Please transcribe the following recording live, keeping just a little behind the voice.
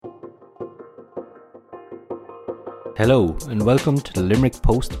Hello and welcome to the Limerick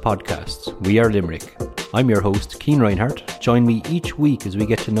Post podcasts. We are Limerick. I'm your host, Cian Reinhardt. Join me each week as we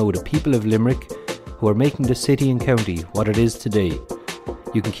get to know the people of Limerick who are making the city and county what it is today.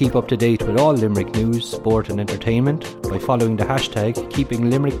 You can keep up to date with all Limerick news, sport and entertainment by following the hashtag Keeping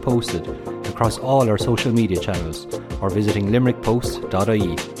Limerick Posted across all our social media channels or visiting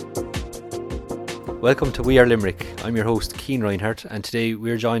limerickpost.ie. Welcome to We Are Limerick. I'm your host, Cian Reinhardt, and today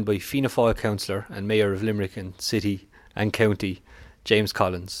we're joined by Fianna Fáil Councillor and Mayor of Limerick and City and County, James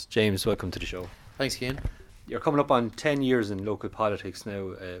Collins. James, welcome to the show. Thanks, Cian. You're coming up on 10 years in local politics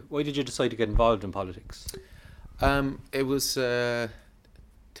now. Why did you decide to get involved in politics? It was 10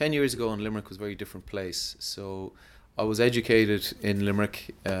 years ago, and Limerick was a very different place. So I was educated in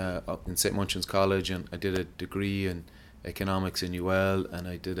Limerick up in St. Munchin's College, and I did a degree in economics in UL, and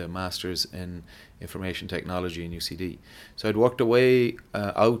I did a master's in information technology in UCD. So I'd worked away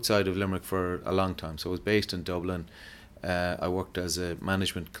outside of Limerick for a long time. So I was based in Dublin. I worked as a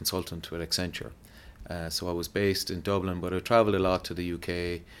management consultant with Accenture. So I was based in Dublin, but I travelled a lot to the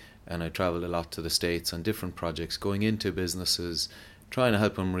UK, and I travelled a lot to the States on different projects, going into businesses, trying to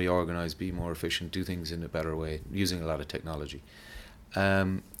help them reorganise, be more efficient, do things in a better way, using a lot of technology.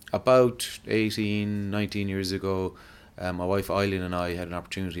 About 18, 19 years ago, my wife Eileen and I had an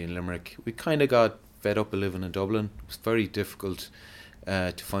opportunity in Limerick. We kind of got fed up of living in Dublin. It was very difficult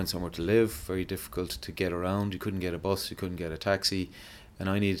to find somewhere to live, very difficult to get around. You couldn't get a bus, you couldn't get a taxi, and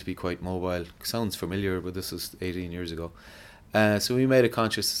I needed to be quite mobile. Sounds familiar, but this was 18 years ago. So we made a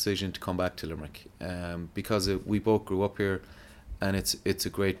conscious decision to come back to Limerick because we both grew up here, and it's a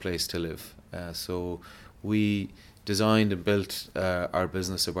great place to live. So we designed and built our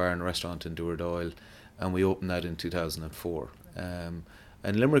business, a bar and restaurant in Dúrdoyle, and we opened that in 2004. And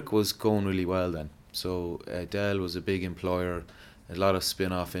Limerick was going really well then. So Dell was a big employer, a lot of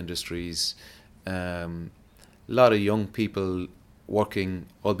spin-off industries, a lot of young people working,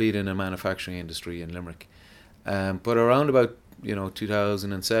 albeit in a manufacturing industry in Limerick. But around about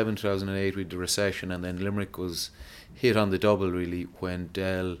 2007, 2008, we had the recession, and then Limerick was hit on the double really when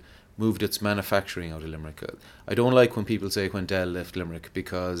Dell moved its manufacturing out of Limerick. I don't like when people say when Dell left Limerick,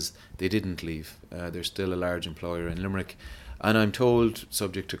 because they didn't leave. They're still a large employer in Limerick, and I'm told,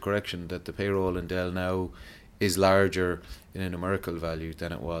 subject to correction, that the payroll in Dell now is larger in a numerical value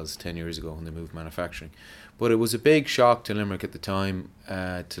than it was 10 years ago when they moved manufacturing. But it was a big shock to Limerick at the time,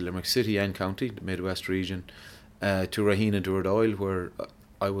 to Limerick City and County, the Midwest region, to Raheen and Dúrdoyle, where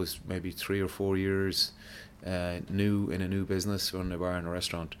I was maybe 3 or 4 years new in a new business, running a bar and a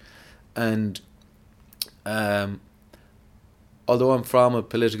restaurant. And although I'm from a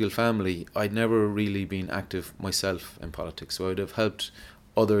political family, I'd never really been active myself in politics. So I'd have helped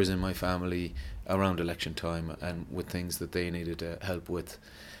others in my family around election time and with things that they needed help with.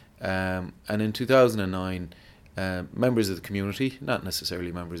 And in 2009, members of the community, not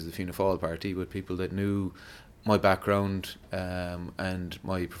necessarily members of the Fianna Fáil party, but people that knew my background and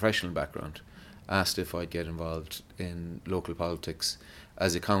my professional background, asked if I'd get involved in local politics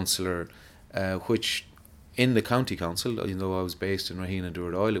as a councillor, which in the county council, even though I was based in Raheen and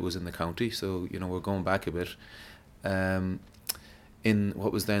Dúrdoyle, it was in the county, so we're going back a bit, in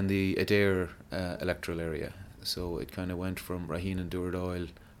what was then the Adair electoral area. So it kind of went from Raheen and Dúrdoyle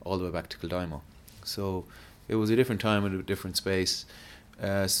all the way back to Kildymo. So it was a different time and a different space.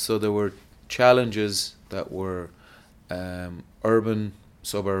 So there were challenges that were urban,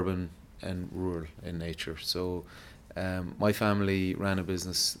 suburban and rural in nature. So my family ran a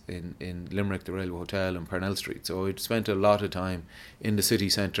business in Limerick, the Railway Hotel in Parnell Street. So I'd spent a lot of time in the city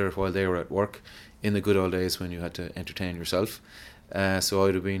centre while they were at work, in the good old days when you had to entertain yourself. So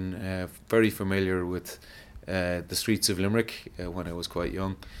I'd have been very familiar with the streets of Limerick when I was quite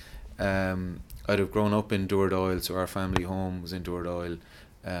young. I'd have grown up in Dúrdoyle, so our family home was in Dúrdoyle,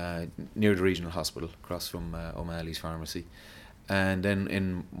 near the regional hospital, across from O'Malley's pharmacy. And then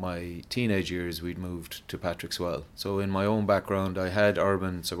in my teenage years, we'd moved to Patrickswell. So in my own background, I had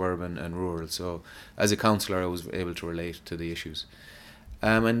urban, suburban and rural. So as a councillor, I was able to relate to the issues.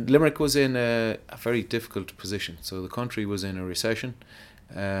 And Limerick was in a very difficult position. So the country was in a recession.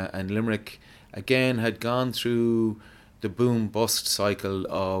 And Limerick, again, had gone through the boom-bust cycle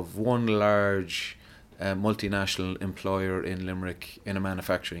of one large multinational employer in Limerick in a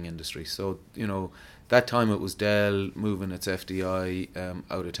manufacturing industry. So, that time it was Dell moving its FDI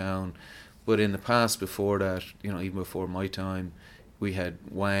out of town. But in the past before that, even before my time, we had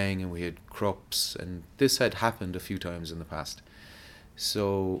Wang and we had Krups, and this had happened a few times in the past.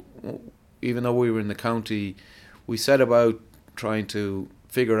 So even though we were in the county, we set about trying to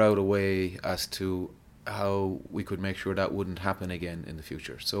figure out a way as to how we could make sure that wouldn't happen again in the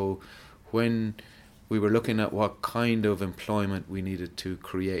future. So when we were looking at what kind of employment we needed to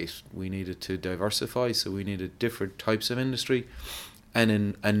create. We needed to diversify, so we needed different types of industry and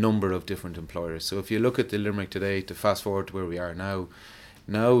in a number of different employers. So if you look at the Limerick today, to fast forward to where we are now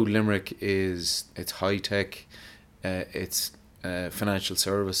Limerick it's high tech, it's financial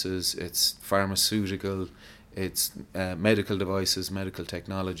services, it's pharmaceutical, it's medical devices, medical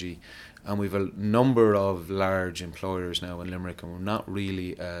technology, and we've a number of large employers now in Limerick, and we're not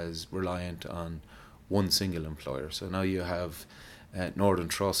really as reliant on one single employer. So now you have Northern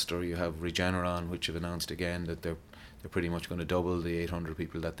Trust, or you have Regeneron, which have announced again that they're pretty much going to double the 800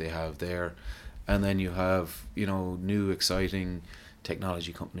 people that they have there, and then you have new exciting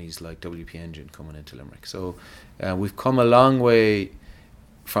technology companies like WP Engine coming into Limerick. So we've come a long way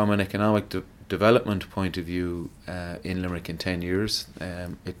from an economic development point of view in Limerick in 10 years.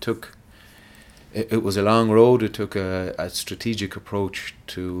 It was a long road. It took a strategic approach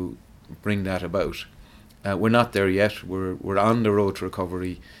to bring that about. We're not there yet. We're on the road to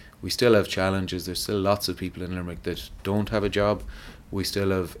recovery. We still have challenges. There's still lots of people in Limerick that don't have a job. We still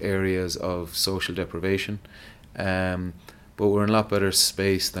have areas of social deprivation. But we're in a lot better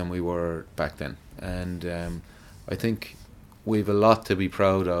space than we were back then. And I think we've a lot to be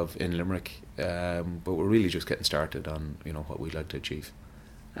proud of in Limerick, but we're really just getting started on what we'd like to achieve.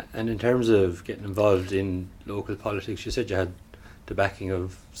 And in terms of getting involved in local politics, you said you had the backing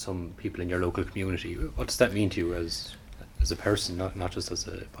of some people in your local community. What does that mean to you as a person, not just as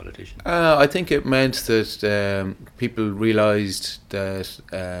a politician? I think it meant that people realised that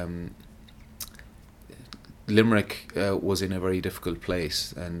Limerick was in a very difficult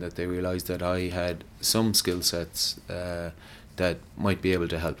place, and that they realised that I had some skill sets that might be able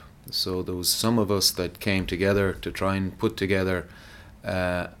to help. So there was some of us that came together to try and put together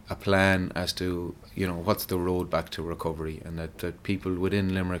a plan as to what's the road back to recovery, and that people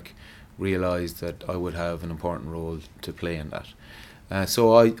within Limerick realised that I would have an important role to play in that.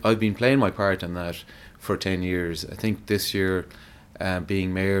 So I've been playing my part in that for 10 years. I think this year,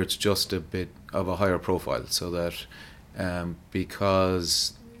 being mayor, it's just a bit of a higher profile, so that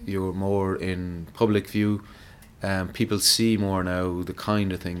because you're more in public view, people see more now the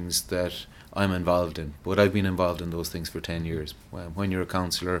kind of things that I'm involved in. But I've been involved in those things for 10 years. When you're a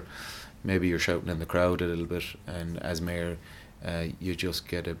councillor, maybe you're shouting in the crowd a little bit, and as mayor, you just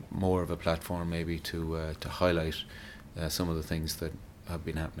get more of a platform maybe to highlight some of the things that have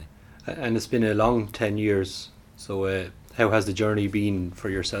been happening. And it's been a long 10 years, so how has the journey been for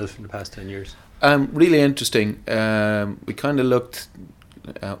yourself in the past 10 years? Really interesting. We kind of looked,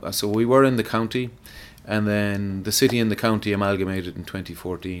 so we were in the county, and then the city and the county amalgamated in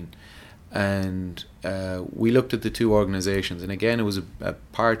 2014. And we looked at the two organisations, and again it was a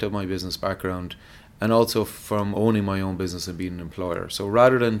part of my business background, and also from owning my own business and being an employer. So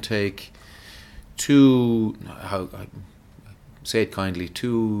rather than take two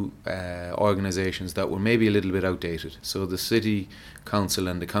organisations that were maybe a little bit outdated, so the city council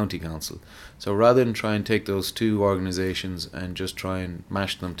and the county council, so rather than try and take those two organisations and just try and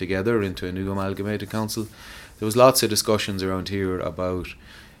mash them together into a new amalgamated council, there was lots of discussions around here about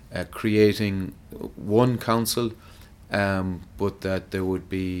creating one council, but that there would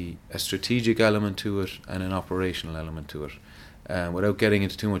be a strategic element to it and an operational element to it, without getting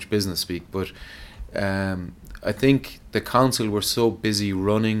into too much business speak. But I think the council were so busy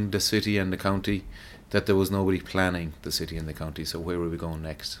running the city and the county that there was nobody planning the city and the county. So where were we going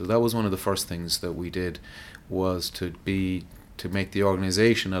next? So that was one of the first things that we did, was to make the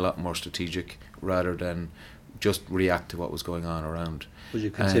organisation a lot more strategic rather than just react to what was going on around. Would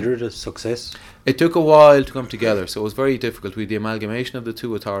you consider it a success? It took a while to come together, so it was very difficult. We had the amalgamation of the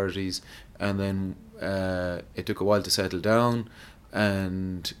two authorities, and then it took a while to settle down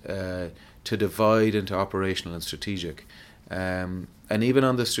and to divide into operational and strategic. And even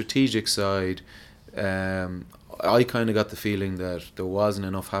on the strategic side, I kind of got the feeling that there wasn't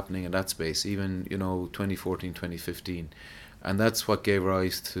enough happening in that space, even 2014, 2015. And that's what gave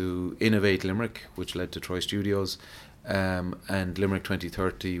rise to Innovate Limerick, which led to Troy Studios, and Limerick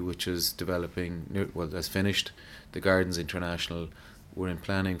 2030, which is has finished. The Gardens International, we're in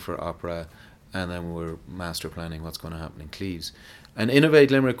planning for Opera, and then we're master planning what's going to happen in Cleves. And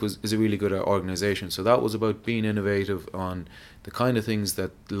Innovate Limerick is a really good organisation, so that was about being innovative on the kind of things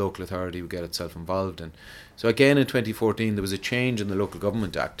that the local authority would get itself involved in. So again, in 2014 there was a change in the Local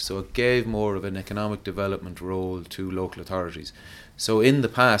Government Act, so it gave more of an economic development role to local authorities. So in the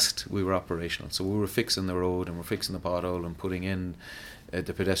past we were operational, so we were fixing the road and we're fixing the pothole and putting in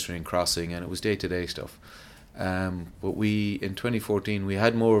the pedestrian crossing, and it was day-to-day stuff. But in 2014, we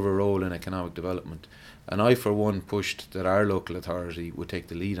had more of a role in economic development. And I, for one, pushed that our local authority would take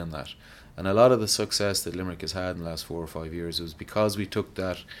the lead on that. And a lot of the success that Limerick has had in the last 4 or 5 years was because we took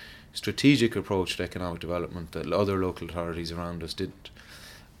that strategic approach to economic development that other local authorities around us didn't.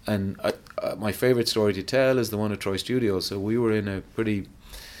 And my favourite story to tell is the one at Troy Studios. So we were in a pretty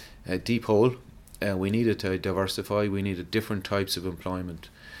deep hole. We needed to diversify. We needed different types of employment.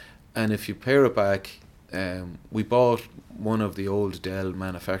 And if you pare it back, we bought one of the old Dell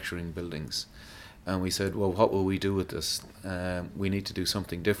manufacturing buildings. And we said, well, what will we do with this? We need to do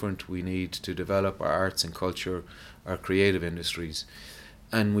something different. We need to develop our arts and culture, our creative industries.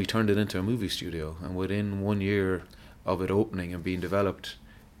 And we turned it into a movie studio. And within 1 year of it opening and being developed,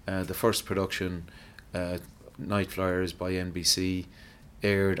 the first production, Night Flyers by NBC,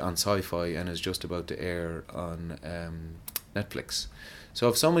 aired on Sci-Fi and is just about to air on Netflix. So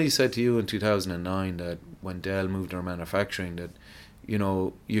if somebody said to you in 2009 that when Dell moved our manufacturing that, you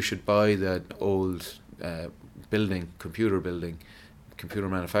know, you should buy that old computer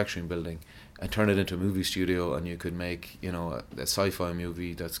manufacturing building and turn it into a movie studio and you could make, you know, a sci-fi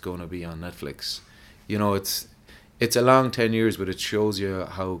movie that's going to be on Netflix. You know, it's a long 10 years, but it shows you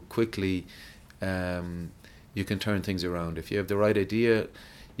how quickly you can turn things around. If you have the right idea,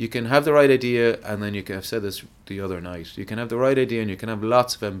 you can have the right idea, and then you can, I've said this the other night, you can have the right idea and you can have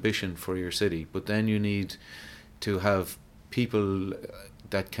lots of ambition for your city, but then you need to have people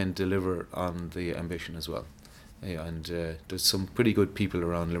that can deliver on the ambition as well. Yeah, and there's some pretty good people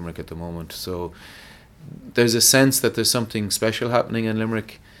around Limerick at the moment. So there's a sense that there's something special happening in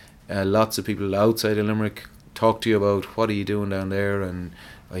Limerick. Lots of people outside of Limerick talk to you about what are you doing down there, and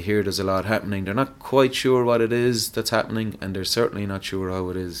I hear there's a lot happening. They're not quite sure what it is that's happening, and they're certainly not sure how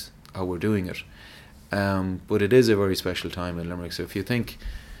we're doing it. But it is a very special time in Limerick. So if you think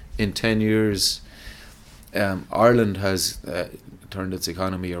in 10 years, Ireland has turned its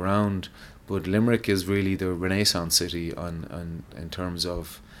economy around, but Limerick is really the Renaissance city in terms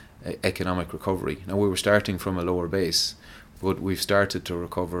of economic recovery. Now we were starting from a lower base, but we've started to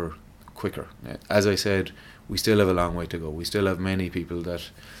recover quicker. As I said, we still have a long way to go. We still have many people that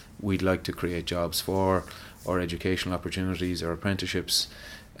we'd like to create jobs for, or educational opportunities, or apprenticeships.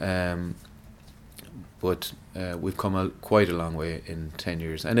 But we've come quite a long way in 10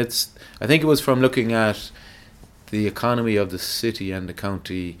 years. And I think it was from looking at the economy of the city and the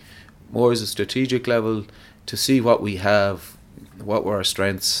county more as a strategic level to see what we have, what were our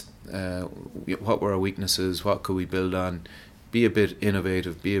strengths, what were our weaknesses, what could we build on, be a bit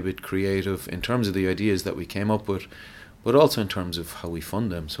innovative, be a bit creative in terms of the ideas that we came up with, but also in terms of how we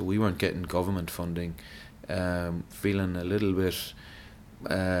fund them. So we weren't getting government funding, feeling a little bit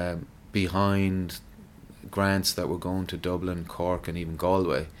behind grants that were going to Dublin, Cork and even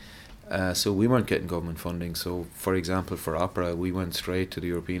Galway. So we weren't getting government funding. So for example, for opera, we went straight to the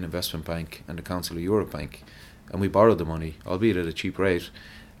European Investment Bank and the Council of Europe Bank, and we borrowed the money, albeit at a cheap rate,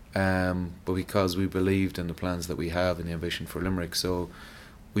 but because we believed in the plans that we have and the ambition for Limerick, so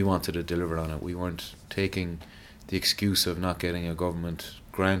we wanted to deliver on it. We weren't taking the excuse of not getting a government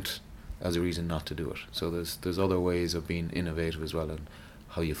grant as a reason not to do it. So there's other ways of being innovative as well in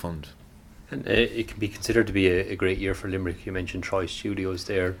how you fund. And it can be considered to be a great year for Limerick. You mentioned Troy Studios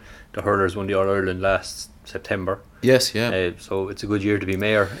there. The Hurlers won the All-Ireland last September. Yes, yeah. So it's a good year to be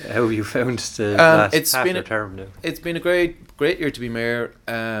mayor. How have you found the last half your term now? It's been a great year to be mayor.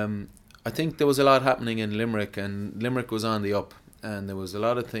 I think there was a lot happening in Limerick, and Limerick was on the up, and there was a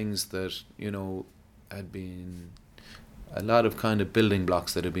lot of things that, you know, had been a lot of kind of building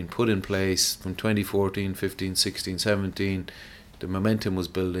blocks that had been put in place from 2014, 15, 16, 17. The momentum was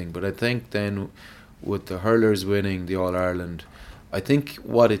building, but I think then with the Hurlers winning the All-Ireland, I think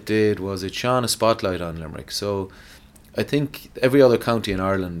what it did was it shone a spotlight on Limerick. So I think every other county in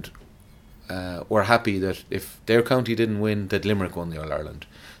Ireland were happy that if their county didn't win, that Limerick won the All-Ireland.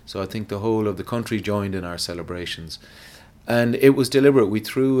 So I think the whole of the country joined in our celebrations, and it was deliberate. We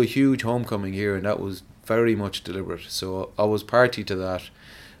threw a huge homecoming here, and that was very much deliberate. So I was party to that.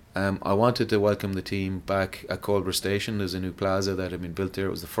 I wanted to welcome the team back at Colbert Station. There's a new plaza that had been built there.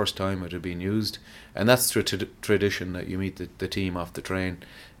 It was the first time it had been used, and that's tradition that you meet the team off the train.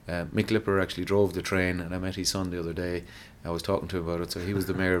 Mick Lipper actually drove the train, and I met his son the other day. I was talking to him about it. So he was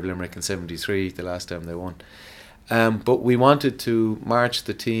the mayor of Limerick in '73, the last time they won. But we wanted to march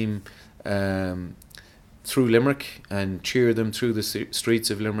the team through Limerick and cheer them through the streets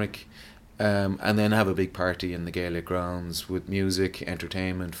of Limerick. And then have a big party in the Gaelic grounds with music,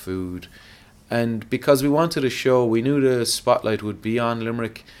 entertainment, food. And because we wanted to show, we knew the spotlight would be on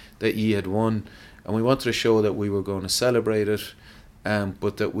Limerick, that had won, and we wanted to show that we were going to celebrate it,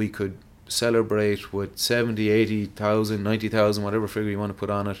 but that we could celebrate with 70, 80,000, 90,000, whatever figure you want to put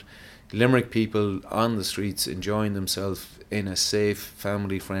on it. Limerick people on the streets enjoying themselves in a safe,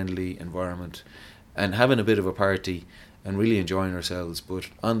 family-friendly environment and having a bit of a party and really enjoying ourselves, but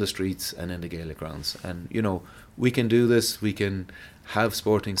on the streets and in the Gaelic grounds. And, you know, we can do this, we can have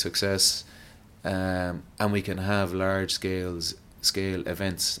sporting success, and we can have large scale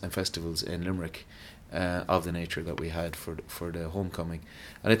events and festivals in Limerick of the nature that we had for the homecoming.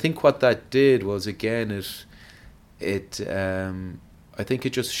 And I think what that did was, again, I think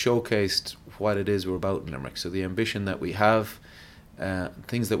it just showcased what it is we're about in Limerick. So the ambition that we have,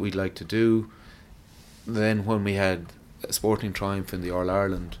 things that we'd like to do. Then when we had a sporting triumph in the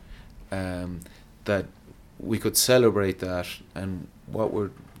All-Ireland, that we could celebrate that, and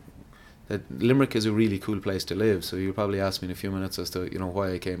that Limerick is a really cool place to live. So you'll probably ask me in a few minutes as to, you know,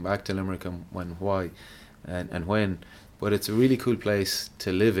 why I came back to Limerick and why and when. But it's a really cool place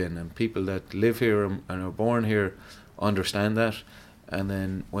to live in, and people that live here and are born here understand that. And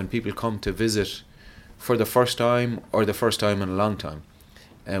then when people come to visit for the first time or the first time in a long time,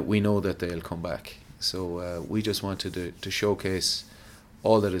 we know that they'll come back. So we just wanted to showcase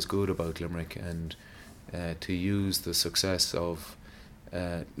all that is good about Limerick, and to use the success of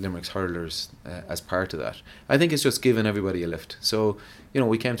Limerick's hurlers as part of that. I think it's just given everybody a lift. So, you know,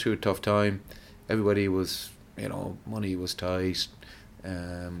 we came through a tough time. Everybody was, you know, money was tight.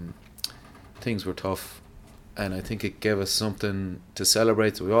 Things were tough. And I think it gave us something to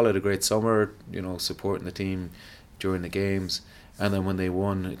celebrate. So we all had a great summer, you know, supporting the team during the games. And then when they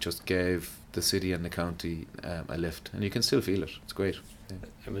won, it just gave the city and the county a lift. And you can still feel it. It's great. Yeah.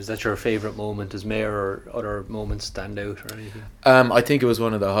 And was that your favourite moment as mayor, or other moments stand out or anything? I think it was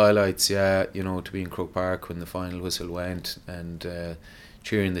one of the highlights, yeah, you know, to be in Croke Park when the final whistle went, and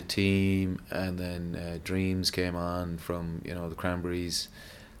cheering the team. And then Dreams came on from, you know, the Cranberries.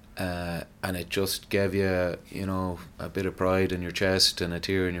 And it just gave you, you know, a bit of pride in your chest and a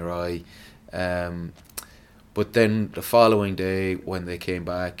tear in your eye. But then the following day when they came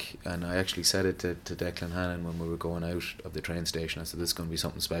back, and I actually said it to Declan Hannon when we were going out of the train station, I said, this is going to be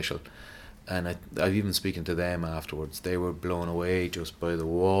something special. And I've even speaking to them afterwards, they were blown away just by the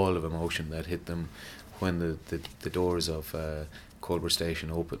wall of emotion that hit them when the doors of Colbert Station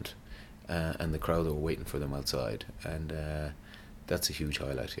opened, and the crowd were waiting for them outside. And that's a huge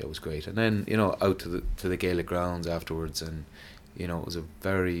highlight. Yeah, it was great. And then, you know, out to the Gaelic grounds afterwards, and, you know, it was a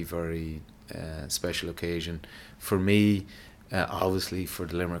very, very special occasion for me, obviously for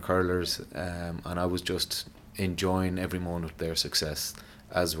the Limerick hurlers, and I was just enjoying every moment of their success,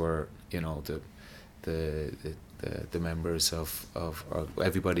 as were, you know, the members of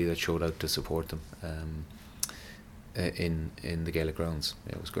everybody that showed out to support them in the Gaelic grounds.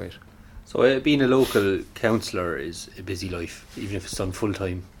 Yeah, it was great. So being a local councillor is a busy life, even if it's done full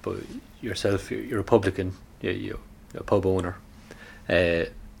time. But yourself, you're a publican, you're a pub owner.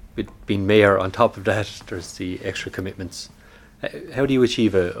 With being mayor on top of that, there's the extra commitments. How do you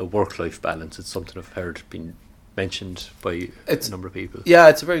achieve a work-life balance? It's something I've heard being mentioned by a number of people. Yeah,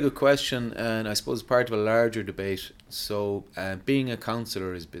 it's a very good question, and I suppose part of a larger debate. So being a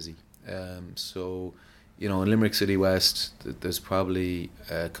councillor is busy. So, you know, in Limerick City West, there's probably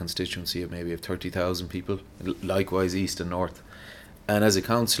a constituency of maybe 30,000 people, likewise east and north. And as a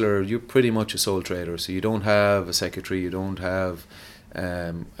councillor, you're pretty much a sole trader. So you don't have a secretary, you don't have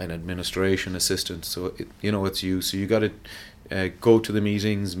an administration assistant. So, it's you. So you got to go to the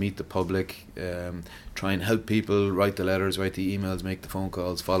meetings, meet the public, try and help people, write the letters, write the emails, make the phone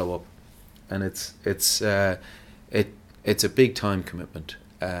calls, follow up. And it's a big time commitment.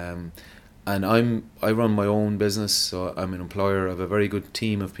 And I run my own business, so I'm an employer. I have a very good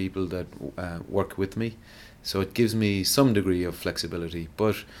team of people that work with me, so it gives me some degree of flexibility.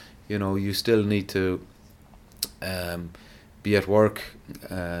 But, you know, you still need to be at work.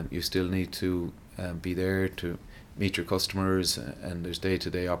 You still need to be there to meet your customers, and there's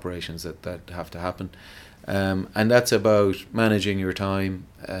day-to-day operations that have to happen. And that's about managing your time.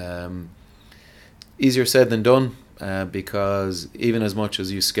 Easier said than done. Because even as much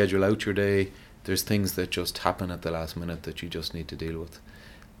as you schedule out your day, there's things that just happen at the last minute that you just need to deal with.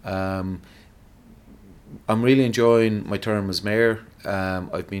 I'm really enjoying my term as mayor.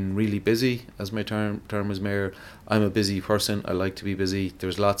 I've been really busy as my term as mayor. I'm a busy person. I like to be busy.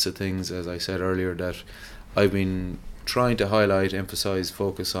 There's lots of things, as I said earlier, that I've been trying to highlight, emphasise,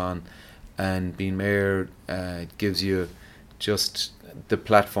 focus on, and being mayor gives you just the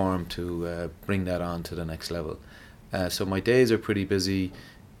platform to bring that on to the next level. So my days are pretty busy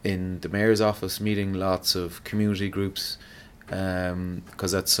in the mayor's office, meeting lots of community groups,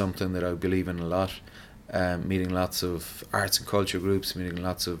 because that's something that I believe in a lot. meeting lots of arts and culture groups, meeting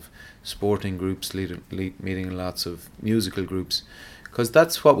lots of sporting groups, meeting lots of musical groups, because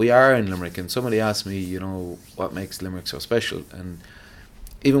that's what we are in Limerick. And somebody asked me, you know, what makes Limerick so special, and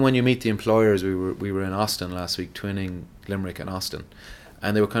even when you meet the employers, we were in Austin last week, twinning Limerick and Austin,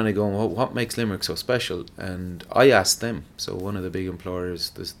 and they were kind of going, well, what makes Limerick so special? And I asked them. So one of the big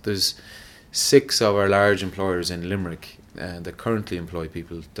employers, there's 6 of our large employers in Limerick that currently employ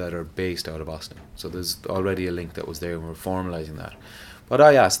people that are based out of Austin. So there's already a link that was there, and we're formalising that. But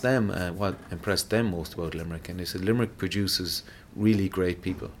I asked them what impressed them most about Limerick, and they said Limerick produces really great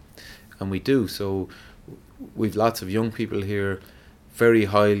people, and we do. So we've lots of young people here, very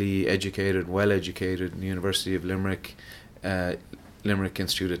highly educated, well educated in the University of Limerick, Limerick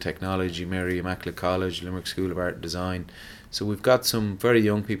Institute of Technology, Mary Immaculate College, Limerick School of Art and Design. So we've got some very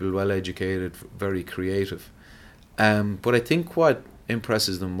young people, well educated, very creative. But I think what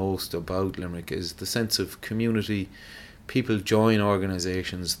impresses them most about Limerick is the sense of community. People join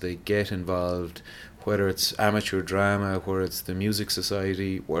organisations, they get involved, whether it's amateur drama, whether it's the Music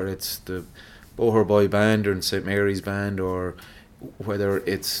Society, whether it's the Boher Boy Band or St Mary's Band, or whether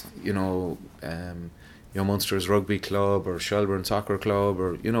it's, you know, Munster's Rugby Club or Shelburne Soccer Club,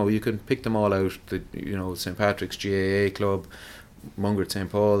 or, you know, you can pick them all out, the, you know, St Patrick's GAA Club, Mungret St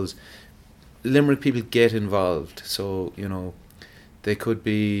Paul's. Limerick people get involved, so, you know, they could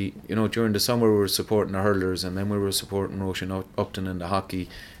be, you know, during the summer we were supporting the hurlers, and then we were supporting Roisin Upton in the hockey,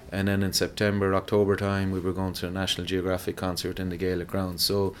 and then in September, October time we were going to a National Geographic concert in the Gaelic grounds.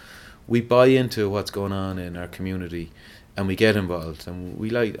 So we buy into what's going on in our community, and we get involved, and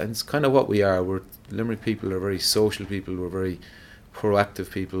we like, and it's kind of what we are. We're Limerick people are very social people, we're very proactive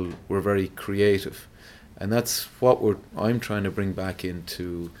people, we're very creative, and that's what I'm trying to bring back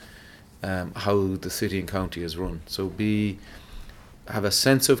into how the city and county is run. So have a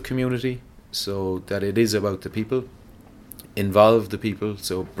sense of community, so that it is about the people, involve the people,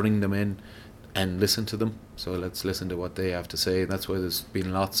 so bring them in and listen to them. So let's listen to what they have to say, and that's why there's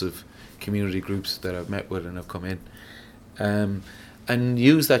been lots of community groups that I've met with and have come in. And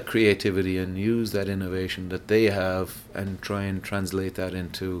use that creativity and use that innovation that they have, and try and translate that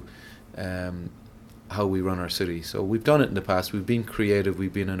into how we run our city. So we've done it in the past, we've been creative,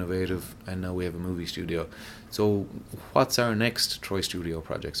 we've been innovative, and now we have a movie studio. So what's our next Troy Studio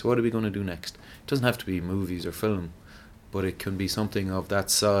project? So what are we going to do next? It doesn't have to be movies or film, but it can be something of that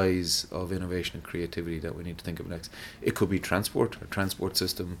size of innovation and creativity that we need to think of next. It could be transport. Our transport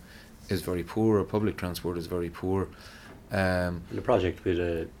system is very poor, our public transport is very poor. The project with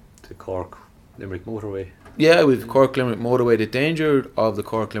the Cork Limerick motorway. Yeah, we've Cork Limerick motorway. The danger of the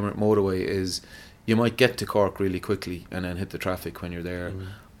Cork Limerick motorway is you might get to Cork really quickly and then hit the traffic when you're there,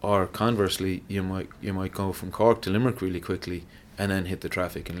 or conversely, you might go from Cork to Limerick really quickly and then hit the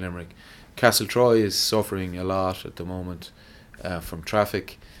traffic in Limerick. Castletroy is suffering a lot at the moment from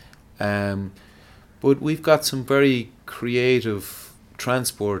traffic, but we've got some very creative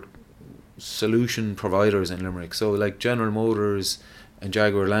transport solution providers in Limerick. So like General Motors and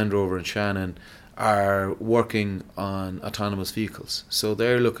Jaguar Land Rover and Shannon are working on autonomous vehicles. So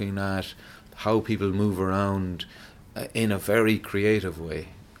they're looking at how people move around in a very creative way,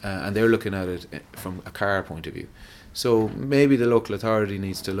 and they're looking at it from a car point of view. So maybe the local authority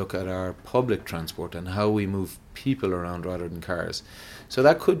needs to look at our public transport and how we move people around rather than cars. So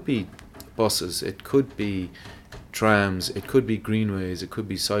that could be buses, it could be trams, it could be greenways, it could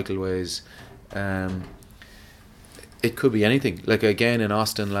be cycleways, it could be anything. Like again in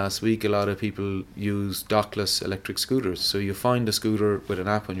Austin last week, a lot of people use dockless electric scooters. So you find a scooter with an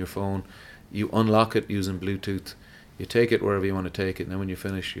app on your phone, you unlock it using Bluetooth, you take it wherever you want to take it, and then when you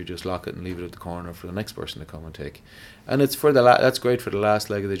finish you just lock it and leave it at the corner for the next person to come and take. And it's for that's great for the last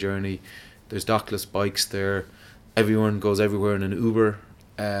leg of the journey. There's dockless bikes there, everyone goes everywhere in an Uber.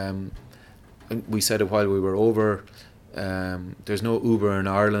 And we said it while we were over, there's no Uber in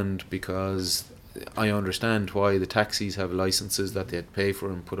Ireland because I understand why. The taxis have licenses that they'd pay for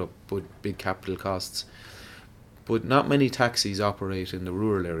and put big capital costs, but not many taxis operate in the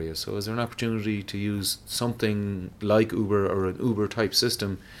rural areas. So is there an opportunity to use something like Uber or an Uber type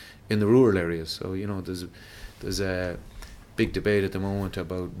system in the rural areas? So, you know, there's a big debate at the moment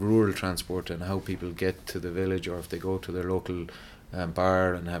about rural transport and how people get to the village, or if they go to their local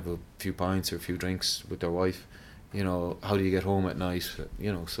bar and have a few pints or a few drinks with their wife, you know, how do you get home at night?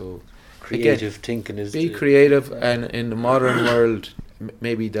 You know, so creative thinking is be creative, and in the modern world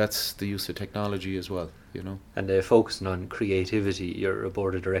maybe that's the use of technology as well, you know. And focusing on creativity, you're a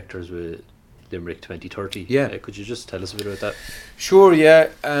board of directors with Limerick 2030. Yeah. Could you just tell us a bit about that? Sure, yeah.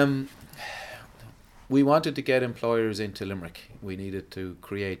 we wanted to get employers into Limerick. We needed to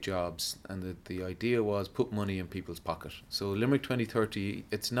create jobs, and the idea was put money in people's pocket. So Limerick 2030,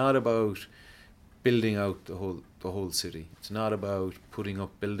 it's not about building out the whole city. It's not about putting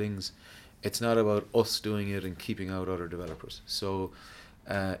up buildings. It's not about us doing it and keeping out other developers. So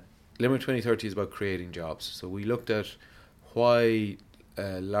Limerick 2030 is about creating jobs. So we looked at why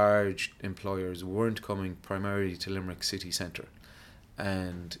large employers weren't coming primarily to Limerick city centre.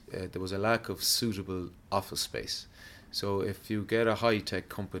 And there was a lack of suitable office space. So if you get a high-tech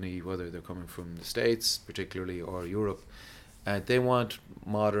company, whether they're coming from the States particularly or Europe, they want a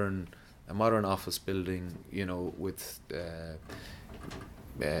modern office building, with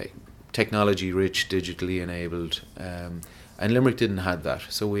technology rich, digitally enabled, and Limerick didn't have that.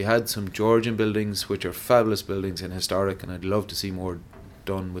 So we had some Georgian buildings, which are fabulous buildings and historic, and I'd love to see more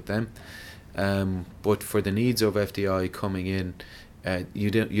done with them. But for the needs of FDI coming in, you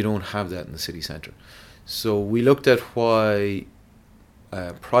don't have that in the city centre. So we looked at why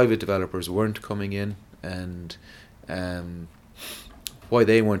private developers weren't coming in, and why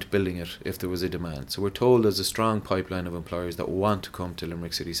they weren't building it if there was a demand. So we're told there's a strong pipeline of employers that want to come to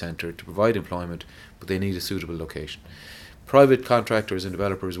Limerick city centre to provide employment, but they need a suitable location. Private contractors and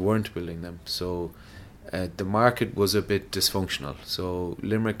developers weren't building them, so the market was a bit dysfunctional. So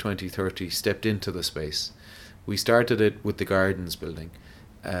Limerick 2030 stepped into the space. We started it with the Gardens building,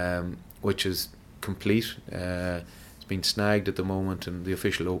 which is complete. It's been snagged at the moment, and the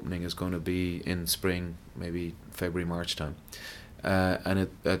official opening is going to be in spring, maybe February, March time. And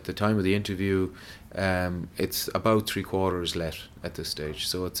at the time of the interview, it's about 3/4 let at this stage.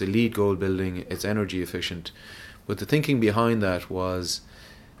 So it's a LEED Gold building, it's energy efficient. But the thinking behind that was,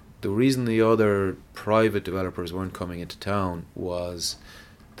 the reason the other private developers weren't coming into town was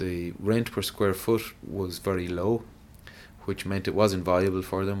the rent per square foot was very low, which meant it wasn't viable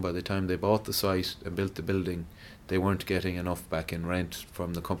for them. By the time they bought the site and built the building, they weren't getting enough back in rent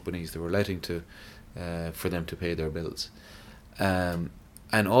from the companies they were letting to for them to pay their bills. And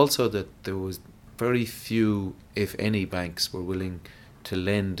also that there was very few, if any, banks were willing to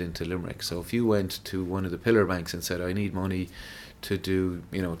lend into Limerick. So if you went to one of the pillar banks and said, I need money to do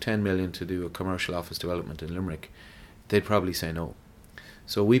 10 million to do a commercial office development in Limerick, they'd probably say no.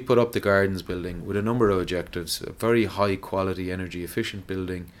 So we put up the Gardens building with a number of objectives: a very high quality, energy efficient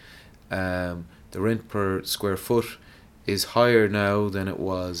building. The rent per square foot is higher now than it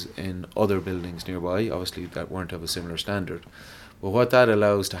was in other buildings nearby, obviously that weren't of a similar standard. But what that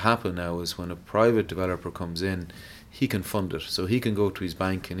allows to happen now is, when a private developer comes in, he can fund it. So he can go to his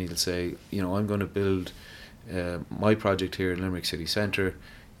bank and he'll say, I'm going to build my project here in Limerick city centre,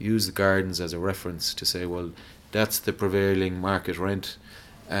 use the Gardens as a reference to say, well, that's the prevailing market rent,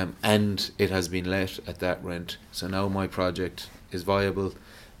 and it has been let at that rent, so now my project is viable,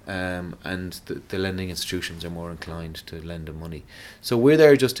 and the lending institutions are more inclined to lend them money. So we're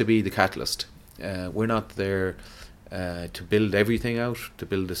there just to be the catalyst. We're not there to build everything out, to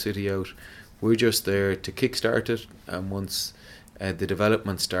build the city out. We're just there to kickstart it, and once the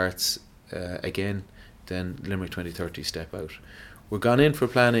development starts again, then Limerick 2030 step out. We're gone in for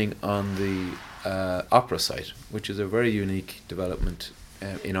planning on the Opera site, which is a very unique development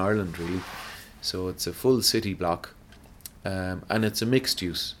in Ireland, really. So it's a full city block, and it's a mixed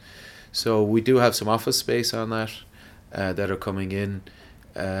use. So we do have some office space on that that are coming in.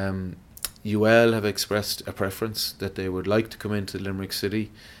 UL have expressed a preference that they would like to come into Limerick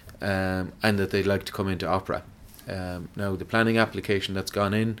City, and that they'd like to come into Opera. Now the planning application that's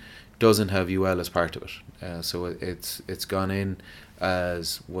gone in doesn't have UL as part of it, so it's gone in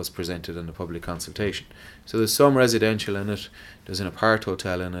as was presented in the public consultation. So there's some residential in it, there's an apart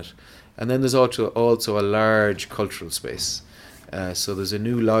hotel in it, and then there's also a large cultural space. So there's a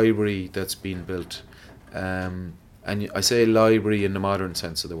new library that's been built, and I say library in the modern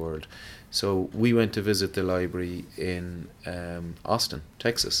sense of the word. So we went to visit the library in Austin,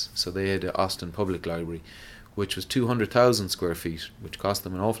 Texas. So they had the Austin Public Library, which was 200,000 square feet, which cost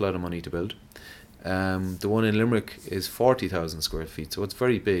them an awful lot of money to build. The one in Limerick is 40,000 square feet, so it's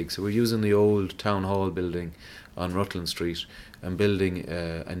very big. So we're using the old town hall building on Rutland Street and building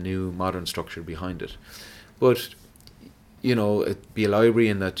a new modern structure behind it. But it'd be a library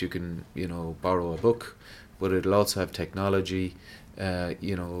in that you can borrow a book, but it'll also have technology.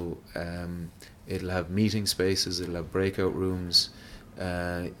 It'll have meeting spaces, it'll have breakout rooms.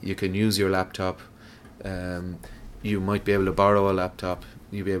 You can use your laptop. You might be able to borrow a laptop.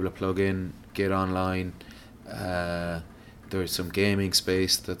 You'll be able to plug in, get online. There's some gaming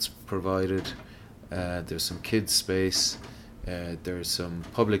space that's provided. There's some kids space. There's some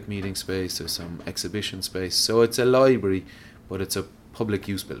public meeting space. There's some exhibition space. So it's a library, but it's a public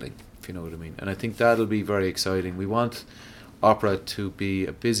use building, if you know what I mean. And I think that'll be very exciting. We want Opera to be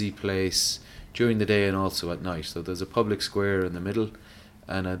a busy place during the day and also at night. So there's a public square in the middle,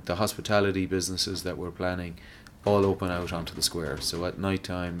 and the hospitality businesses that we're planning all open out onto the square. So at night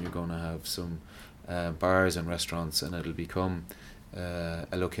time you're going to have some bars and restaurants, and it'll become a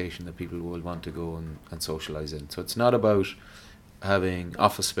location that people will want to go and socialise in. So it's not about having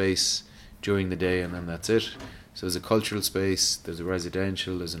office space during the day and then that's it. So there's a cultural space, there's a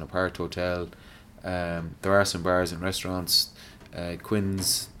residential, there's an apart hotel, there are some bars and restaurants.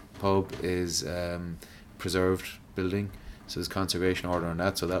 Quinn's pub is preserved building, so there's conservation order on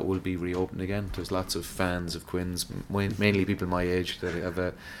that, so that will be reopened again. There's lots of fans of Quinn's, mainly people my age, that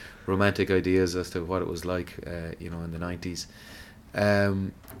have romantic ideas as to what it was like, in the 90s.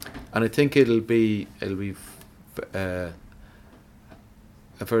 And I think it'll be it'll be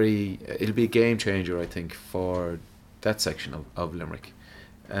a game changer, I think, for that section of Limerick.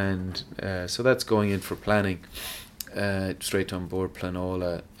 And so that's going in for planning, straight on board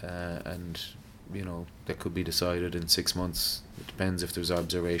Planola, and that could be decided in 6 months. It depends if there's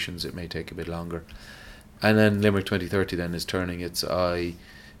observations, it may take a bit longer. And then Limerick 2030 then is turning its eye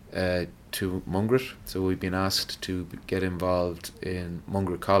to Mungret. So we've been asked to get involved in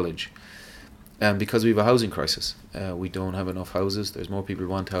Mungret College, because we have a housing crisis. We don't have enough houses. There's more people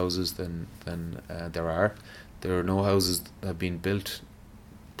who want houses than there are. There are no houses that have been built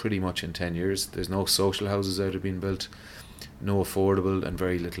pretty much in 10 years. There's no social houses that have been built, no affordable, and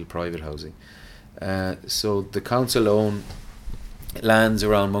very little private housing. So the council own lands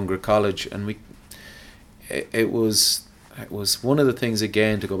around Mungret College, and it was one of the things,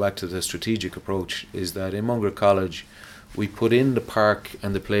 again, to go back to the strategic approach, is that in Mungret College we put in the park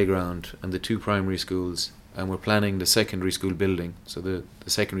and the playground and the 2 primary schools, and we're planning the secondary school building. So the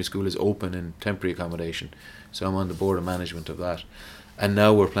secondary school is open in temporary accommodation, so I'm on the board of management of that. And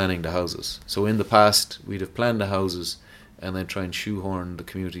now we're planning the houses. So in the past we'd have planned the houses and then try and shoehorn the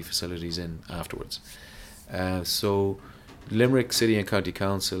community facilities in afterwards. So Limerick City and County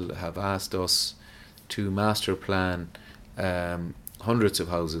Council have asked us to master plan hundreds of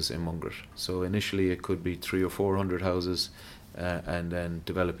houses in Mungret. So initially it could be 300 or 400 houses, and then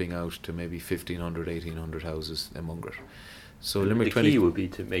developing out to maybe 1,500, 1,800 houses in Mungret. So Limerick the key would be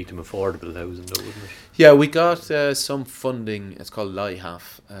to make them affordable housing, though, wouldn't it? Yeah, we got some funding. It's called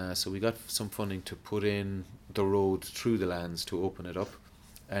LIHAF. So we got some funding to put in the road through the lands to open it up,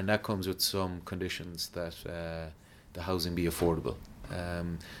 and that comes with some conditions that the housing be affordable.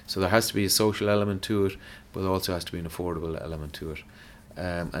 So there has to be a social element to it, but there also has to be an affordable element to it.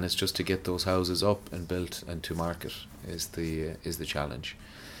 And it's just to get those houses up and built and to market is the challenge.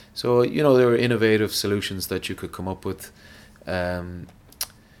 So there are innovative solutions that you could come up with.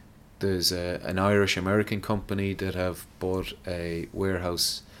 There's an Irish-American company that have bought a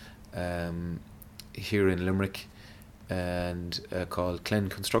warehouse here in Limerick, and called Clen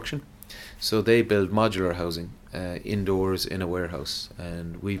Construction. So they build modular housing indoors in a warehouse,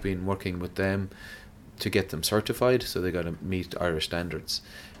 and we've been working with them to get them certified, so they got to meet Irish standards.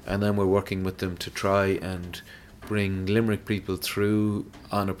 And then we're working with them to try and bring Limerick people through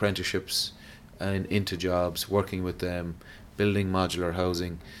on apprenticeships and into jobs, working with them, building modular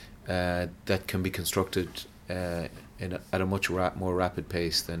housing that can be constructed at a much more rapid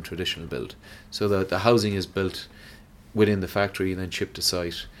pace than traditional build. So that the housing is built within the factory and then shipped to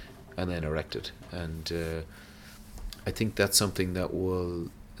site and then erected. And I think that's something that will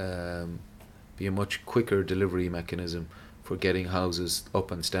be a much quicker delivery mechanism for getting houses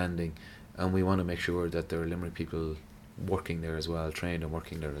up and standing, and we want to make sure that there are Limerick people working there as well, trained and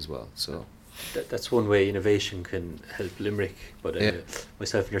working there as well. So that's one way innovation can help Limerick. But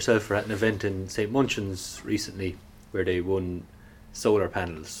myself and yourself were at an event in St. Munchin's recently where they won solar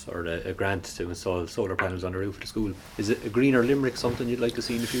panels, or a grant to install solar panels on the roof of the school. Is it a greener Limerick something you'd like to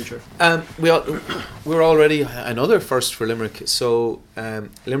see in the future? We're already another first for Limerick. So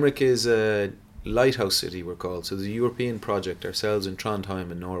Limerick is a lighthouse city, we're called. So the European project ourselves in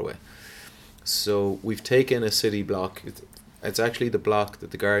Trondheim in Norway. So we've taken a city block. It's actually the block that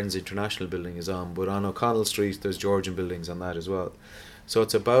the Gardens International building is on, but on O'Connell Street there's Georgian buildings on that as well. So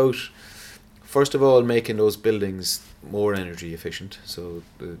it's about, first of all, making those buildings more energy efficient. So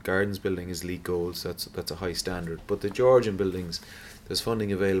the Gardens building is LEED Gold, so that's a high standard. But the Georgian buildings, there's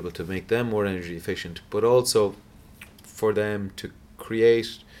funding available to make them more energy efficient, but also for them to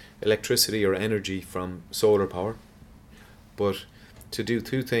create electricity or energy from solar power. But to do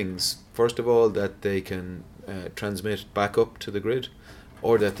two things. First of all, that they can transmit back up to the grid,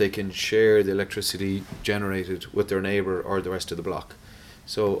 or that they can share the electricity generated with their neighbour or the rest of the block.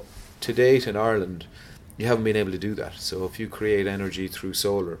 So to date in Ireland, you haven't been able to do that. So if you create energy through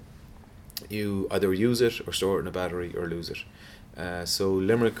solar, you either use it or store it in a battery or lose it. So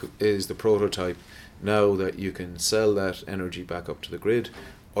Limerick is the prototype now that you can sell that energy back up to the grid,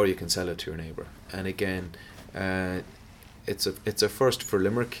 or you can sell it to your neighbour. And again, it's a first for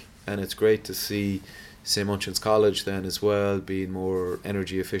Limerick, and it's great to see St. Munchin's College then as well being more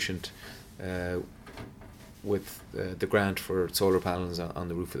energy efficient with the grant for solar panels on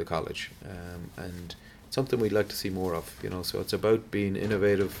the roof of the college, and something we'd like to see more of, you know. So it's about being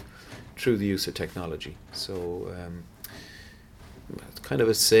innovative through the use of technology. So it's kind of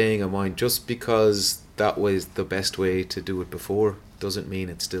a saying of mine, just because that was the best way to do it before doesn't mean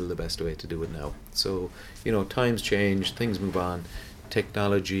it's still the best way to do it now. So, you know, times change, things move on,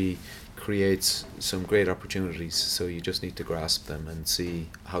 technology creates some great opportunities, so you just need to grasp them and see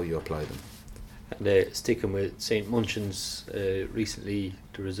how you apply them. And sticking with St. Munchin's, recently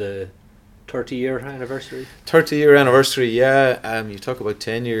there was a 30-year anniversary. 30-year anniversary, yeah. You talk about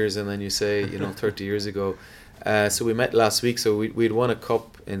 10 years and then you say, you know, 30 years ago. So we met last week, so we'd won a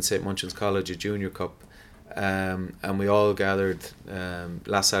cup in St. Munchin's College, a junior cup, and we all gathered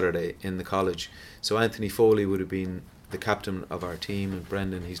last Saturday in the college. So Anthony Foley would have been the captain of our team, and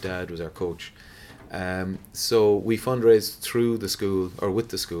Brendan, his dad, was our coach. So we fundraised through the school, or with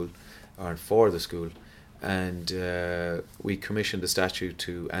the school, or for the school, and we commissioned a statue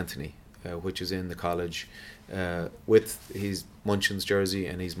to Anthony, which is in the college, with his Munchin's jersey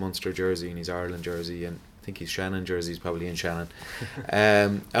and his Munster jersey and his Ireland jersey, and I think his Shannon jersey is probably in Shannon.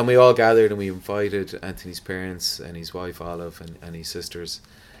 And we all gathered and we invited Anthony's parents and his wife Olive and his sisters,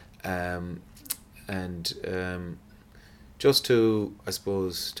 just to, I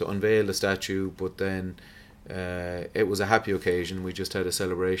suppose, to unveil the statue. But then it was a happy occasion. We just had a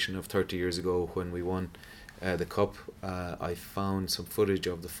celebration of 30 years ago when we won the cup. I found some footage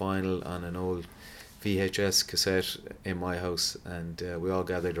of the final on an old VHS cassette in my house, and we all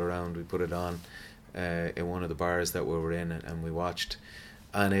gathered around. We put it on in one of the bars that we were in, and we watched.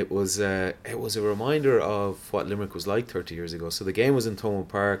 And it was a reminder of what Limerick was like 30 years ago. So the game was in Thomond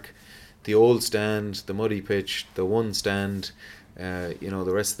Park, the old stand, the muddy pitch, the one stand, the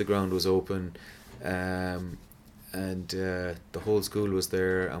rest of the ground was open, and the whole school was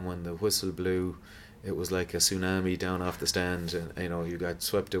there. And when the whistle blew, it was like a tsunami down off the stand, and you got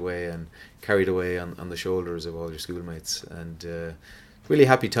swept away and carried away on the shoulders of all your schoolmates, and really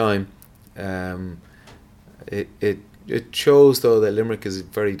happy time. It shows though that Limerick is a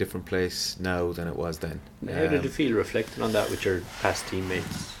very different place now than it was then. How did you feel reflecting on that with your past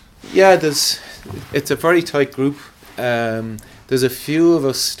teammates? Yeah, it's a very tight group. There's a few of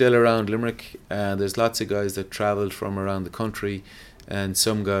us still around Limerick. There's lots of guys that travelled from around the country, and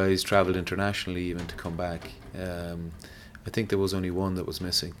some guys travelled internationally even to come back. I think there was only one that was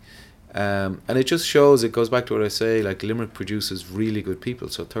missing. And it just shows, it goes back to what I say, like Limerick produces really good people.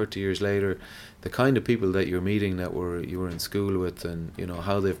 So 30 years later, the kind of people that you're meeting that you were in school with, and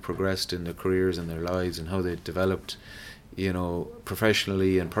how they've progressed in their careers and their lives, and how they've developed,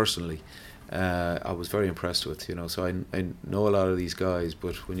 professionally and personally, I was very impressed with. So I know a lot of these guys,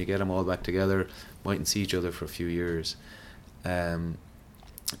 but when you get them all back together, mightn't see each other for a few years.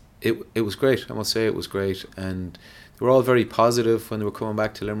 It was great. I must say it was great, and they were all very positive when they were coming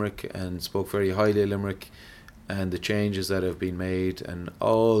back to Limerick, and spoke very highly of Limerick and the changes that have been made, and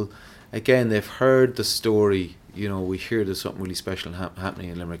all. Again, they've heard the story. We hear there's something really special happening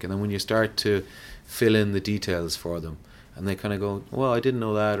in Limerick, and then when you start to fill in the details for them, and they kind of go, well, I didn't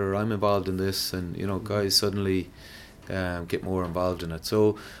know that, or I'm involved in this, and guys suddenly get more involved in it.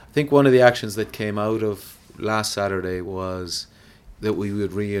 So I think one of the actions that came out of last Saturday was that we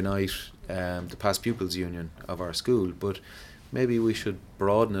would reunite the past pupils union of our school, but maybe we should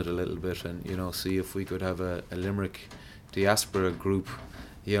broaden it a little bit, and see if we could have a Limerick diaspora group.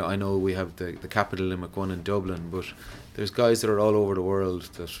 I know we have the capital Limerick one in Dublin, but there's guys that are all over the world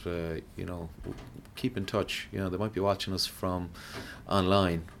that keep in touch. They might be watching us from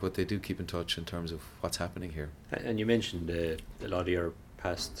online, but they do keep in touch in terms of what's happening here. And you mentioned a lot of your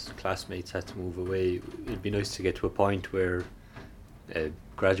past classmates had to move away. It'd be nice to get to a point where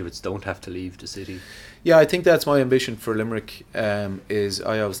graduates don't have to leave the city. Yeah, I think that's my ambition for Limerick. Is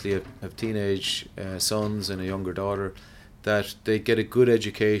I obviously have teenage sons and a younger daughter, that they get a good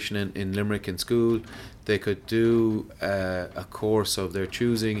education in Limerick in school. They could do a course of their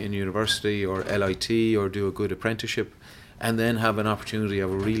choosing in university or LIT, or do a good apprenticeship, and then have an opportunity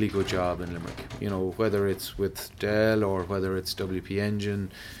of a really good job in Limerick. Whether it's with Dell or whether it's WP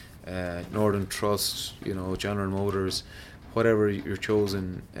Engine, Northern Trust, General Motors, whatever your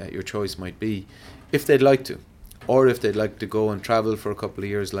choice might be, if they'd like to, or if they'd like to go and travel for a couple of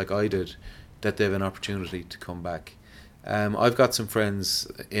years like I did, that they have an opportunity to come back. I've got some friends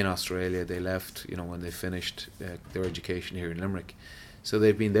in Australia. They left, when they finished their education here in Limerick. So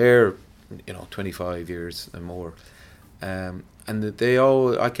they've been there, 25 years and more. And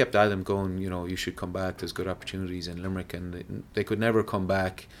I kept at them going, you should come back. There's good opportunities in Limerick. And they could never come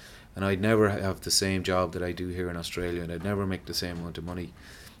back. And I'd never have the same job that I do here in Australia. And I'd never make the same amount of money.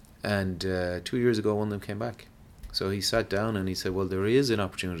 And 2 years ago, one of them came back. So he sat down and he said, well, there is an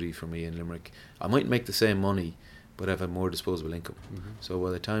opportunity for me in Limerick. I might make the same money, but have a more disposable income. Mm-hmm. So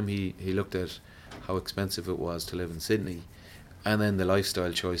by the time he looked at how expensive it was to live in Sydney, and then the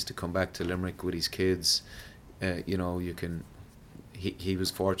lifestyle choice to come back to Limerick with his kids, he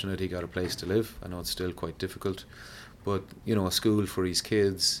was fortunate he got a place to live. I know it's still quite difficult, but a school for his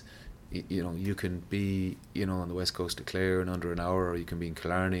kids, you can be on the west coast of Clare in under an hour, or you can be in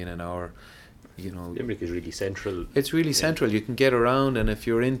Killarney in an hour. Limerick is really central. It's really central. You can get around, and if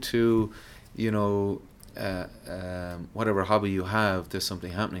you're into whatever hobby you have, there's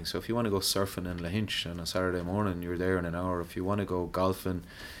something happening. So if you want to go surfing in Lahinch on a Saturday morning, you're there in an hour. If you want to go golfing,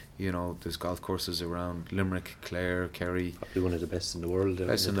 there's golf courses around Limerick, Clare, Kerry. Probably one of the best in the world.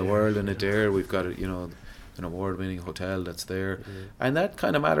 Best in the world in Adair. We've got an award-winning hotel that's there, and that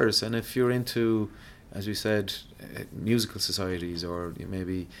kind of matters. And if you're into, as we said, musical societies, or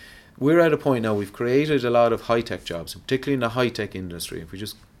maybe we're at a point now, we've created a lot of high-tech jobs, particularly in the high-tech industry. If we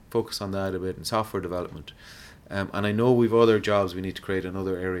just focus on that a bit, in software development, and I know we've other jobs we need to create in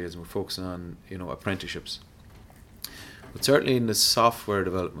other areas, and we're focusing on apprenticeships. But certainly in the software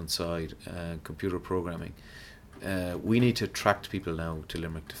development side, computer programming, we need to attract people now to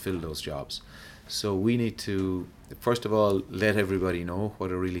Limerick to fill those jobs. So we need to, first of all, let everybody know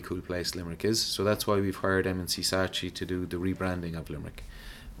what a really cool place Limerick is. So that's why we've hired M&C Saatchi to do the rebranding of Limerick.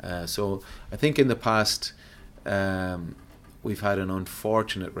 So I think in the past, we've had an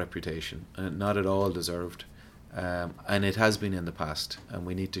unfortunate reputation, and not at all deserved, and it has been in the past, and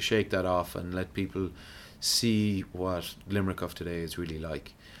we need to shake that off and let people see what Limerick of today is really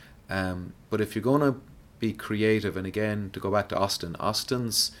like. But if you're going to be creative, and again, to go back to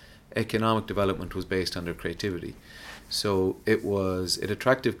Austin's economic development was based on their creativity. So it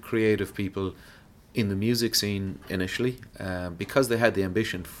attracted creative people in the music scene initially, because they had the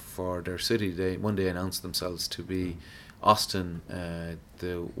ambition for their city. They one day announced themselves to be Austin,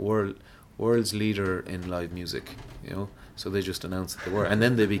 the world's leader in live music, so they just announced that they were, and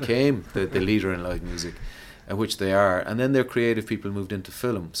then they became the leader in live music, which they are. And then their creative people moved into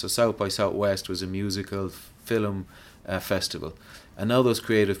film. So South by Southwest was a musical film festival, and now those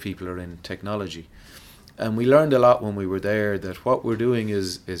creative people are in technology. And we learned a lot when we were there, that what we're doing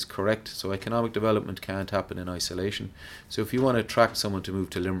is correct. So economic development can't happen in isolation. So if you want to attract someone to move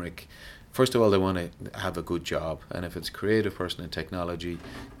to Limerick, first of all, they want to have a good job. And if it's a creative person in technology,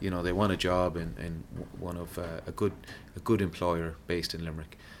 they want a job in one of a good employer based in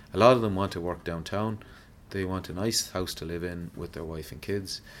Limerick. A lot of them want to work downtown. They want a nice house to live in with their wife and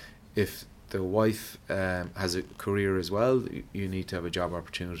kids. If the wife has a career as well, you need to have a job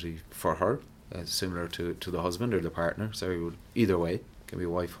opportunity for her, similar to the husband or the partner. So either way, it can be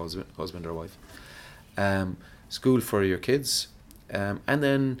wife, husband or wife. School for your kids, and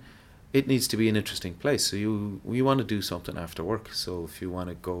then it needs to be an interesting place. So you want to do something after work. So if you want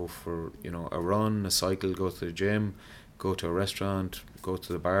to go for a run, a cycle, go to the gym, go to a restaurant, go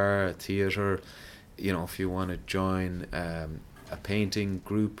to the bar, a theatre. If you want to join a painting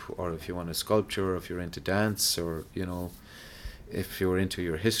group, or if you want to sculpture, or if you're into dance, or if you're into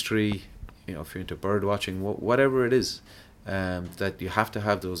your history, if you're into bird watching, whatever it is, that you have to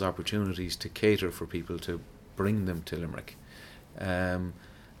have those opportunities to cater for people, to bring them to Limerick.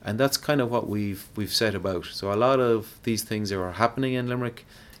 And that's kind of what we've set about. So a lot of these things that are happening in Limerick,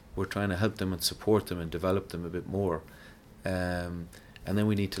 we're trying to help them and support them and develop them a bit more. And then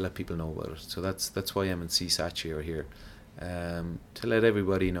we need to let people know about it. So that's why M&C Saatchi are here, to let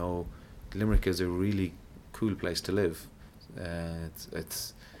everybody know Limerick is a really cool place to live.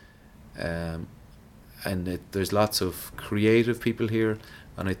 There's lots of creative people here,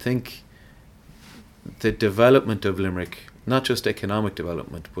 and I think the development of Limerick, not just economic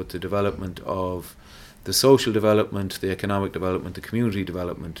development, but the development of the social development, the economic development, the community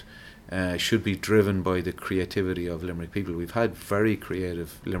development, should be driven by the creativity of Limerick people. We've had very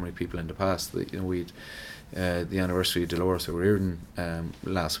creative Limerick people in the past. We'd the anniversary of Dolores O'Riordan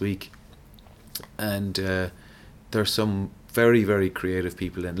last week, and there's some very, very creative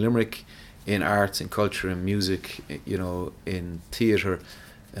people in Limerick, in arts, in culture, in music, in theatre,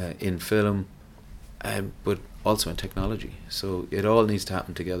 in film, but also in technology. So it all needs to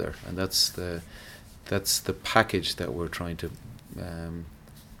happen together, and that's the package that we're trying to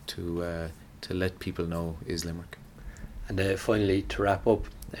let people know is Limerick. And finally, to wrap up,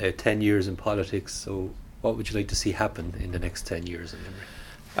 10 years in politics, so what would you like to see happen in the next 10 years in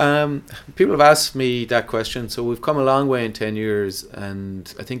Limerick? People have asked me that question. So we've come a long way in 10 years,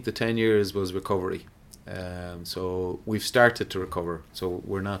 and I think the 10 years was recovery. So we've started to recover, so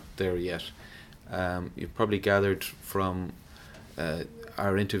we're not there yet. You've probably gathered from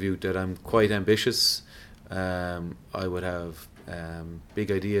our interview that I'm quite ambitious. I would have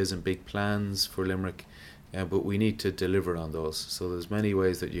big ideas and big plans for Limerick, but we need to deliver on those. So there's many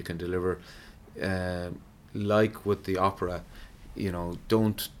ways that you can deliver. Like with the opera,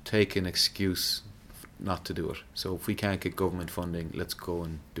 don't take an excuse not to do it. So if we can't get government funding, let's go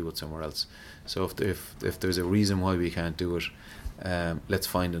and do it somewhere else. So if there's a reason why we can't do it, let's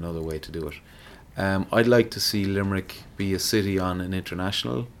find another way to do it. I'd like to see Limerick be a city on an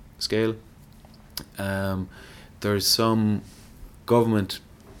international scale. There's some government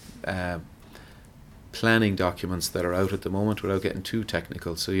planning documents that are out at the moment without getting too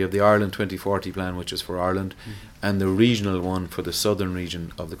technical. So you have the Ireland 2040 plan, which is for Ireland, and the regional one for the southern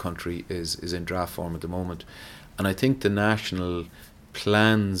region of the country is in draft form at the moment. And I think the national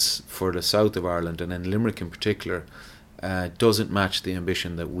plans for the south of Ireland, and in Limerick in particular, doesn't match the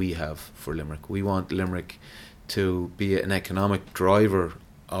ambition that we have for Limerick. We want Limerick to be an economic driver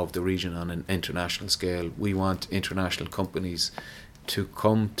of the region on an international scale. We want international companies to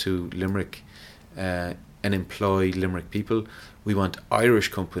come to Limerick and employ Limerick people. We want Irish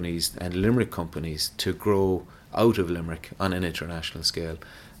companies and Limerick companies to grow out of Limerick on an international scale.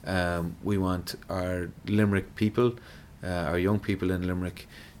 We want our Limerick people, our young people in Limerick,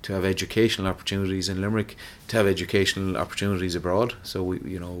 to have educational opportunities in Limerick, to have educational opportunities abroad. So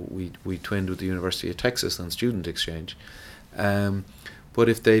we twinned with the University of Texas on student exchange. But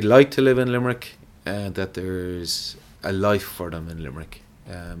if they like to live in Limerick, that there's a life for them in Limerick.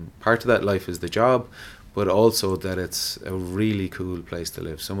 Part of that life is the job, but also that it's a really cool place to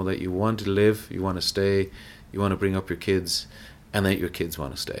live. Somewhere that you want to live, you want to stay, you want to bring up your kids, and that your kids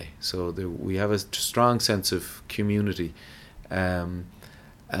want to stay. So we have a strong sense of community, and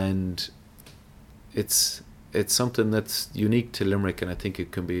it's something that's unique to Limerick, and I think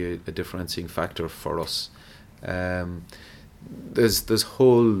it can be a differentiating factor for us. There's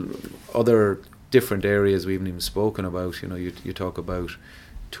whole other different areas we haven't even spoken about. You talk about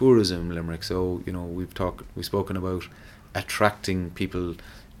tourism in Limerick, so we've spoken about attracting people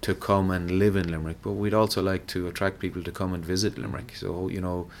to come and live in Limerick, but we'd also like to attract people to come and visit Limerick. So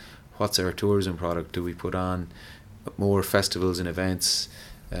what's our tourism product? Do we put on more festivals and events?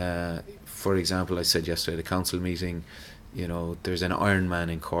 For example, I said yesterday at the council meeting, there's an Ironman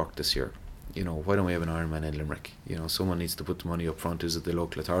in Cork this year. Why don't we have an Ironman in Limerick? Someone needs to put the money up front. Is it the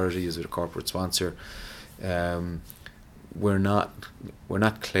local authority? Is it a corporate sponsor? We're not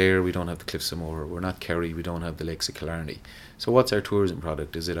Clare, we don't have the Cliffs of Moher. We're not Kerry, we don't have the Lakes of Killarney. So what's our tourism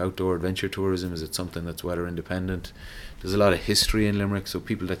product? Is it outdoor adventure tourism? Is it something that's weather independent? There's a lot of history in Limerick, so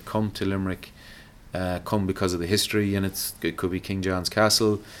people that come to Limerick come because of the history, and it could be King John's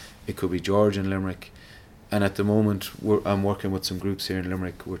Castle, it could be George in Limerick. And at the moment, I'm working with some groups here in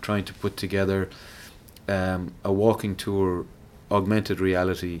Limerick. We're trying to put together a walking tour, augmented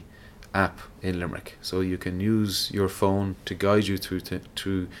reality app in Limerick. So you can use your phone to guide you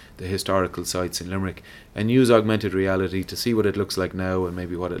through the historical sites in Limerick, and use augmented reality to see what it looks like now and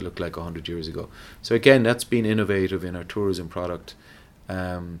maybe what it looked like 100 years ago. So again, that's been innovative in our tourism product,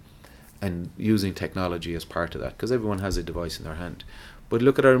 and using technology as part of that, because everyone has a device in their hand. But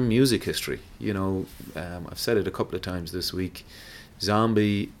look at our music history. I've said it a couple of times this week.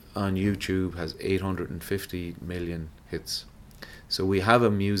 Zombie on YouTube has 850 million hits. So we have a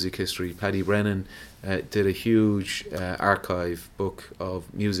music history. Paddy Brennan did a huge archive book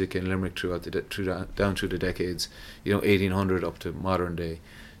of music in Limerick down through the decades, 1800 up to modern day.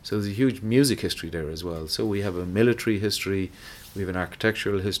 So there's a huge music history there as well. So we have a military history, we have an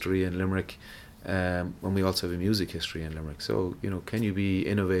architectural history in Limerick, and we also have a music history in Limerick. So can you be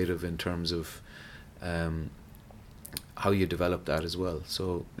innovative in terms of how you develop that as well?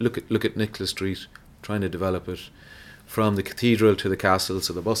 So look at Nicholas Street, trying to develop it from the cathedral to the castle.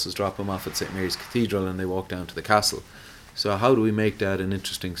 So the buses drop them off at St. Mary's Cathedral and they walk down to the castle. So how do we make that an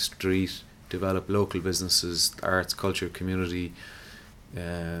interesting street, develop local businesses, arts, culture, community?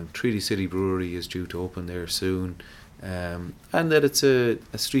 Treaty City Brewery is due to open there soon, and that it's a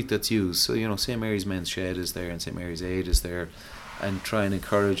street that's used. So St. Mary's Men's Shed is there and St. Mary's Aid is there, and try and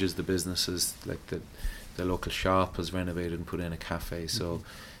encourages the businesses, like the local shop has renovated and put in a cafe. So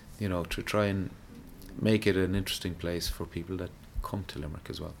to try and make it an interesting place for people that come to Limerick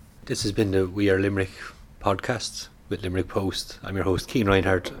as well. This has been the We Are Limerick podcast. with Limerick Post. I'm your host, Cian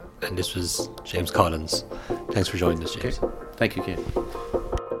Reinhardt, and this was James Collins. Thanks for joining us, James. Okay. Thank you, Cian.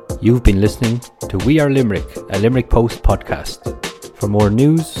 You've been listening to We Are Limerick, a Limerick Post podcast. For more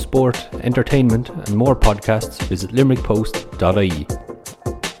news, sport, entertainment and more podcasts, visit limerickpost.ie.